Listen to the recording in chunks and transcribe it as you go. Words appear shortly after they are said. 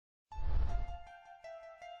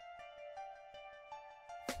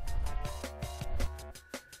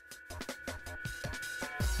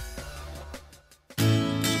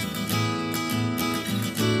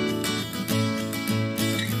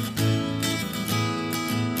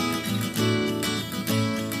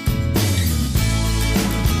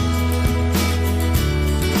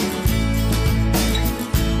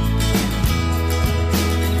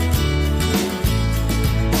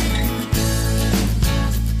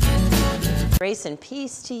Grace and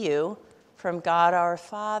peace to you from God our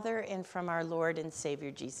Father and from our Lord and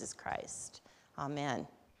Savior Jesus Christ. Amen.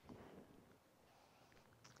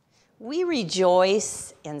 We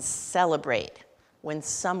rejoice and celebrate when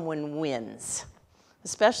someone wins,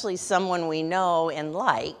 especially someone we know and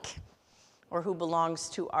like or who belongs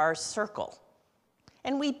to our circle.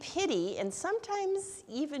 And we pity and sometimes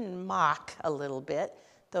even mock a little bit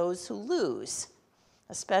those who lose,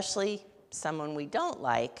 especially someone we don't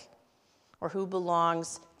like or who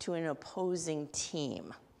belongs to an opposing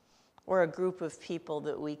team or a group of people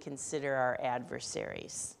that we consider our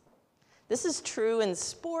adversaries. This is true in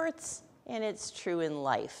sports, and it's true in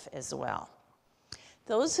life as well.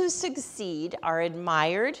 Those who succeed are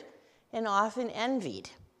admired and often envied.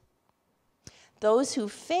 Those who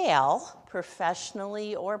fail,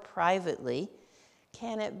 professionally or privately,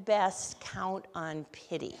 can at best count on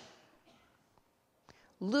pity.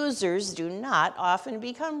 Losers do not often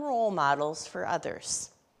become role models for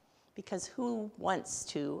others, because who wants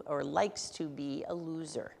to or likes to be a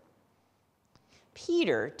loser?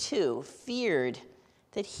 Peter, too, feared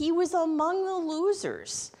that he was among the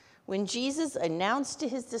losers when Jesus announced to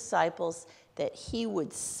his disciples that he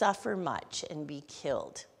would suffer much and be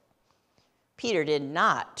killed. Peter did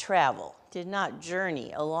not travel, did not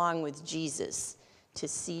journey along with Jesus to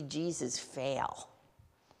see Jesus fail.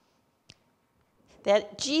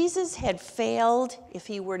 That Jesus had failed if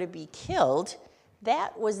he were to be killed,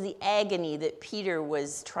 that was the agony that Peter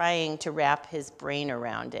was trying to wrap his brain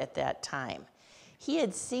around at that time. He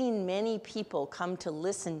had seen many people come to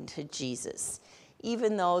listen to Jesus,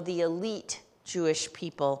 even though the elite Jewish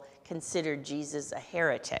people considered Jesus a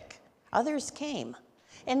heretic. Others came.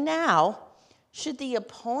 And now, should the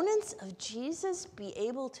opponents of Jesus be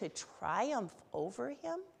able to triumph over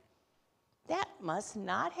him? That must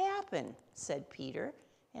not happen, said Peter,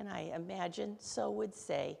 and I imagine so would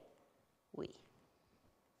say we.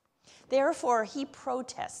 Therefore, he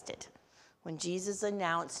protested when Jesus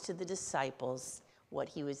announced to the disciples what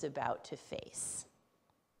he was about to face.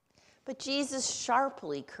 But Jesus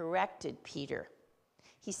sharply corrected Peter.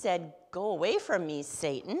 He said, "Go away from me,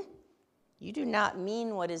 Satan. You do not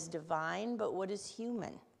mean what is divine, but what is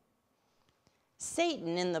human."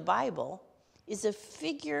 Satan in the Bible is a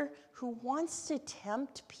figure who wants to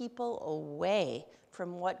tempt people away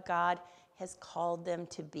from what God has called them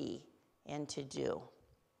to be and to do.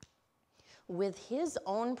 With his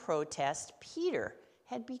own protest, Peter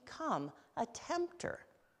had become a tempter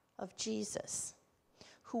of Jesus,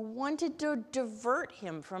 who wanted to divert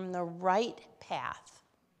him from the right path.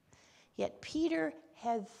 Yet Peter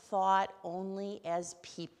had thought only as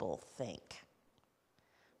people think.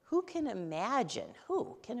 Who can imagine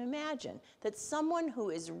that someone who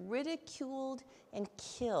is ridiculed and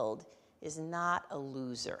killed is not a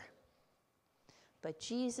loser? But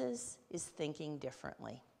Jesus is thinking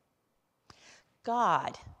differently.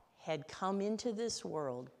 God had come into this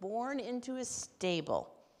world, born into a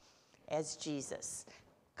stable as Jesus.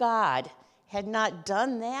 God had not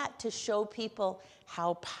done that to show people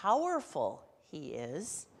how powerful he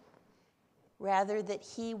is, rather that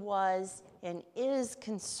he was and is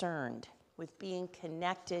concerned with being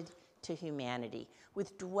connected to humanity,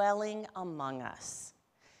 with dwelling among us.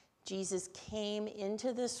 Jesus came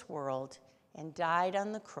into this world and died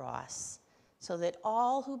on the cross so that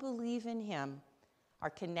all who believe in him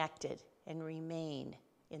are connected and remain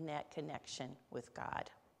in that connection with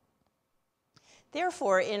God.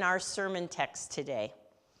 Therefore, in our sermon text today,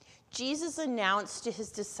 Jesus announced to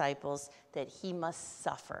his disciples that he must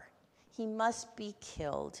suffer. He must be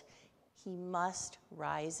killed. He must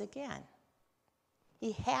rise again.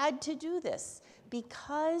 He had to do this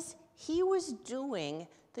because he was doing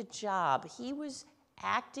the job. He was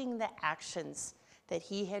acting the actions that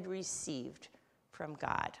he had received from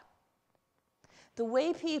God. The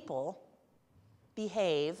way people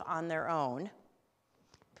behave on their own,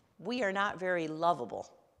 we are not very lovable,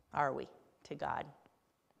 are we, to God?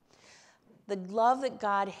 The love that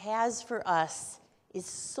God has for us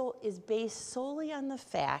is based solely on the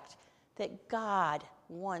fact that God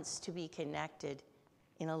wants to be connected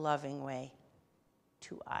in a loving way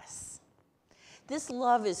to us. This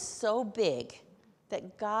love is so big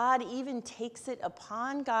that God even takes it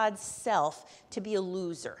upon God's self to be a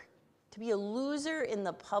loser in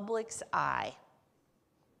the public's eye,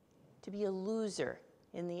 to be a loser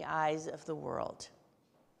in the eyes of the world.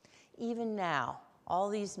 Even now, all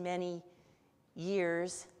these many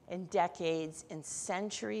years and decades and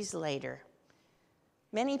centuries later,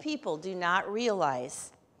 many people do not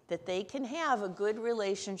realize that they can have a good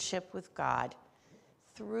relationship with God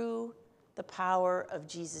through the power of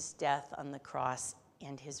Jesus' death on the cross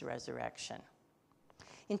and his resurrection.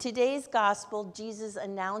 In today's gospel, Jesus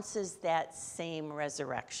announces that same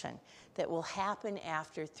resurrection that will happen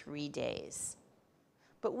after 3 days.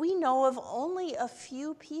 But we know of only a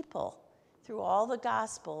few people through all the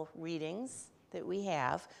gospel readings that we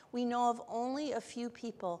have. We know of only a few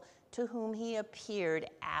people to whom he appeared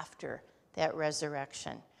after that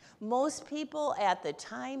resurrection. Most people at the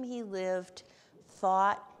time he lived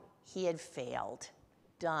thought he had failed,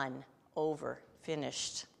 done, over,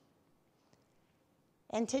 finished.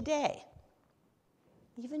 And today,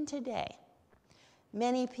 even today,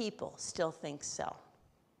 many people still think so.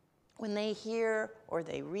 When they hear or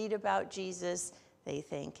they read about Jesus, they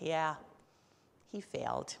think, yeah, he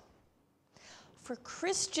failed. For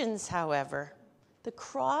Christians, however, the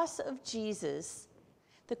cross of Jesus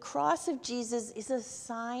is a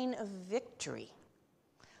sign of victory,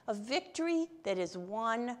 a victory that is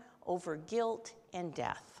won over guilt and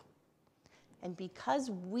death. And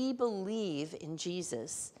because we believe in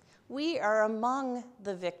Jesus, we are among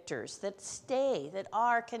the victors that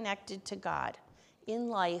are connected to God in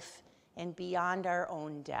life and beyond our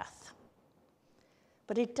own death.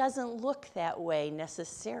 But it doesn't look that way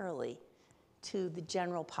necessarily to the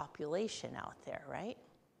general population out there, right?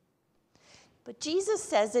 But Jesus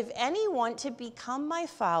says, if any want to become my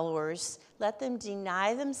followers, let them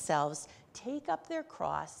deny themselves, take up their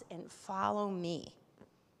cross, and follow me.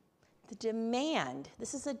 The demand,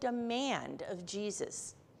 this is a demand of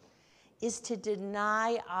Jesus, is to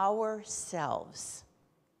deny ourselves.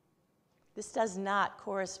 This does not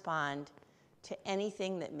correspond to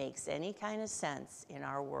anything that makes any kind of sense in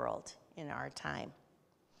our world, in our time.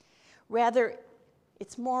 Rather,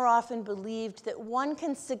 it's more often believed that one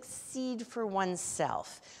can succeed for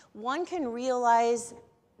oneself. One can realize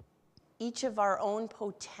each of our own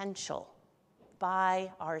potential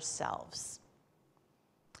by ourselves.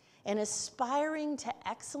 And aspiring to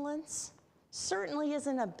excellence certainly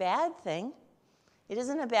isn't a bad thing. It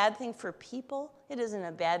isn't a bad thing for people. It isn't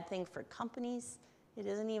a bad thing for companies. It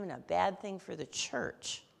isn't even a bad thing for the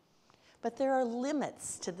church. But there are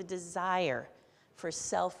limits to the desire for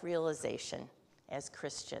self-realization as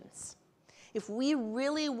Christians. If we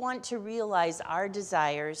really want to realize our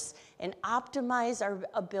desires and optimize our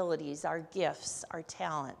abilities, our gifts, our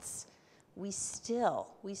talents, we still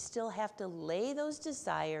have to lay those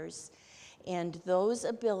desires and those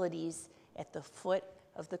abilities at the foot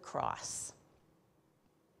of the cross.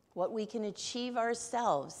 What we can achieve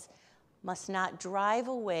ourselves must not drive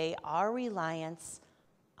away our reliance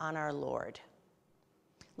on our Lord.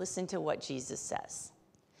 Listen to what Jesus says.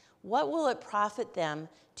 What will it profit them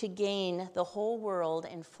to gain the whole world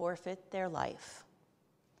and forfeit their life?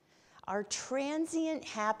 Our transient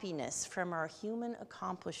happiness from our human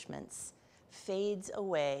accomplishments fades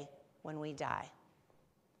away when we die.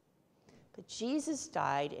 But Jesus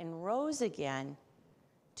died and rose again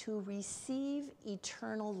to receive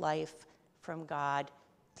eternal life from God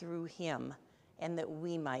through him, and that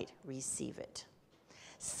we might receive it.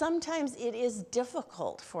 Sometimes it is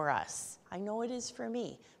difficult for us, I know it is for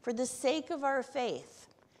me, for the sake of our faith,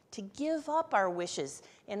 to give up our wishes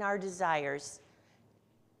and our desires,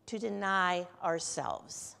 to deny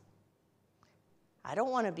ourselves. I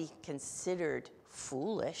don't want to be considered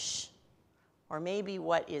foolish, or maybe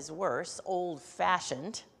what is worse,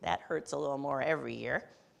 old-fashioned. That hurts a little more every year.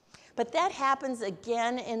 But that happens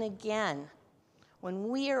again and again when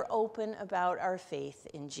we are open about our faith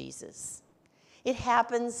in Jesus. It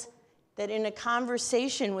happens that in a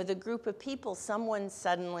conversation with a group of people, someone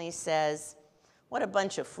suddenly says, "What a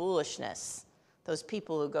bunch of foolishness, those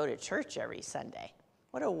people who go to church every Sunday.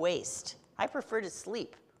 What a waste. I prefer to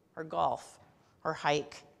sleep or golf or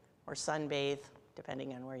hike or sunbathe,"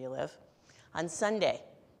 depending on where you live, "on Sunday."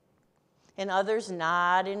 And others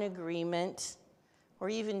nod in agreement or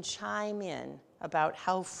even chime in about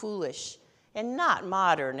how foolish and not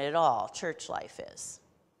modern at all church life is.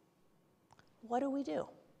 What do we do?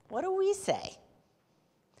 What do we say?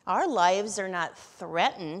 Our lives are not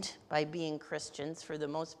threatened by being Christians for the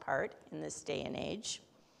most part in this day and age.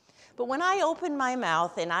 But when I open my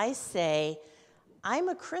mouth and I say, I'm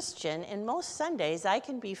a Christian, and most Sundays I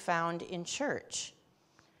can be found in church,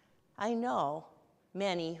 I know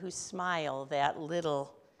many who smile that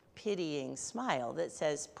little pitying smile that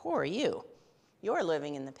says, "Poor you, you're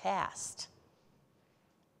living in the past."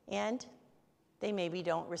 And they maybe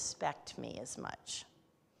don't respect me as much.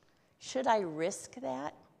 Should I risk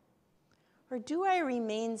that? Or do I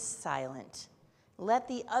remain silent? Let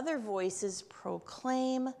the other voices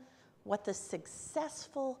proclaim what the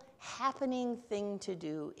successful, happening thing to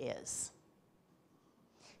do is.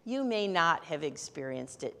 You may not have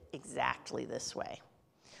experienced it exactly this way.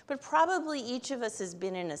 But probably each of us has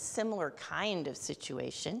been in a similar kind of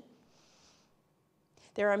situation.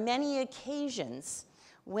 There are many occasions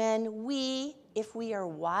when we, if we are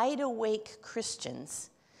wide awake Christians,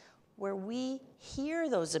 where we hear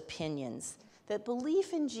those opinions that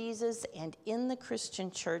belief in Jesus and in the Christian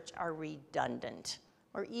church are redundant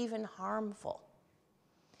or even harmful.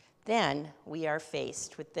 Then we are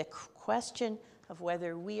faced with the question of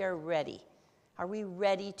whether we are ready. Are we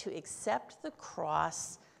ready to accept the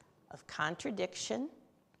cross of contradiction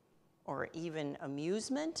or even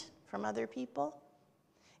amusement from other people?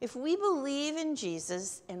 If we believe in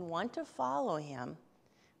Jesus and want to follow him,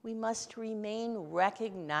 we must remain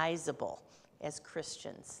recognizable as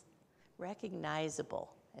Christians.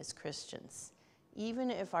 Recognizable as Christians,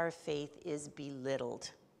 even if our faith is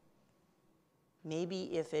belittled.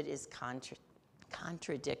 Maybe if it is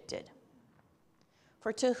contradicted.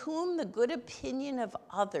 For to whom the good opinion of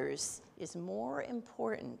others is more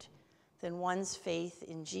important than one's faith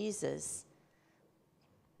in Jesus,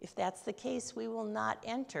 if that's the case, we will not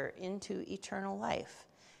enter into eternal life.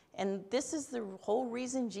 And this is the whole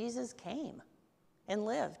reason Jesus came and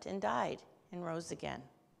lived and died and rose again.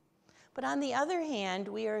 But on the other hand,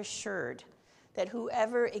 we are assured that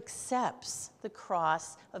whoever accepts the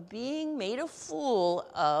cross of being made a fool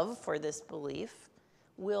of for this belief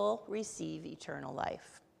will receive eternal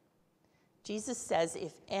life. Jesus says,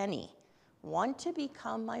 if any want to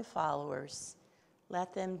become my followers,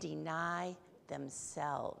 let them deny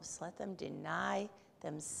themselves. Let them deny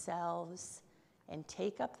themselves and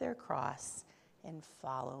take up their cross and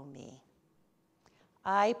follow me.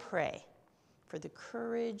 I pray for the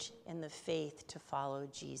courage and the faith to follow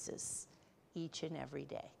Jesus each and every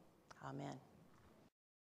day. Amen.